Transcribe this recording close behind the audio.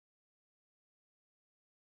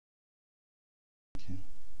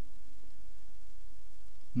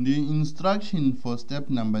The instruction for step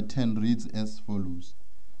number 10 reads as follows.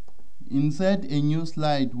 Insert a new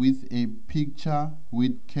slide with a picture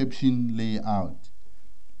with caption layout.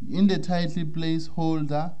 In the title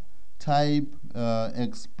placeholder, type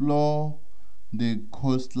explore the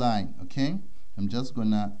coastline. Okay, I'm just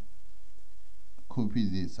gonna copy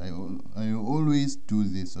this. I always do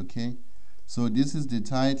this. Okay, so this is the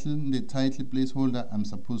title placeholder. I'm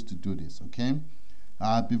supposed to do this. Okay,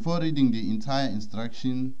 before reading the entire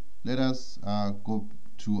instruction, let us go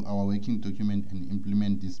to our working document and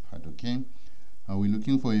implement this part. Okay, we're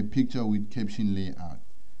looking for a picture with caption layout.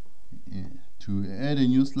 To add a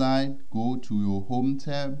new slide, go to your home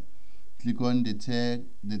tab, click on the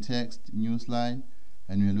text new slide,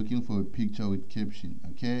 and we're looking for a picture with caption.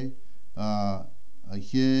 Okay,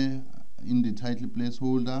 here in the title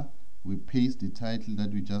placeholder, we paste the title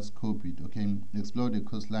that we just copied. Okay, explore the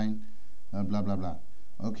coastline, blah blah blah.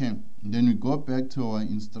 Okay, then we go back to our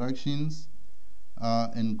instructions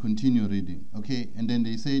and continue reading. Okay, and then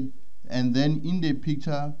they said, and then in the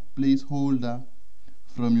picture placeholder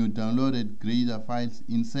from your downloaded grader files,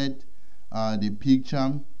 insert the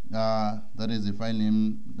picture that is a file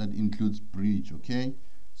name that includes bridge. Okay,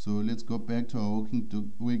 so let's go back to our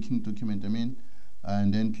working document,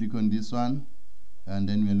 and then click on this one, and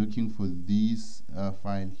then we're looking for this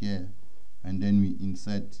file here, and then we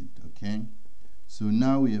insert it. Okay, so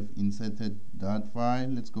now we have inserted that file.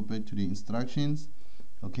 Let's go back to the instructions.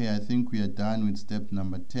 Okay, I think we are done with step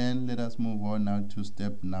number 10. Let us move on now to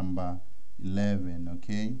step number 11.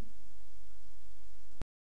 Okay,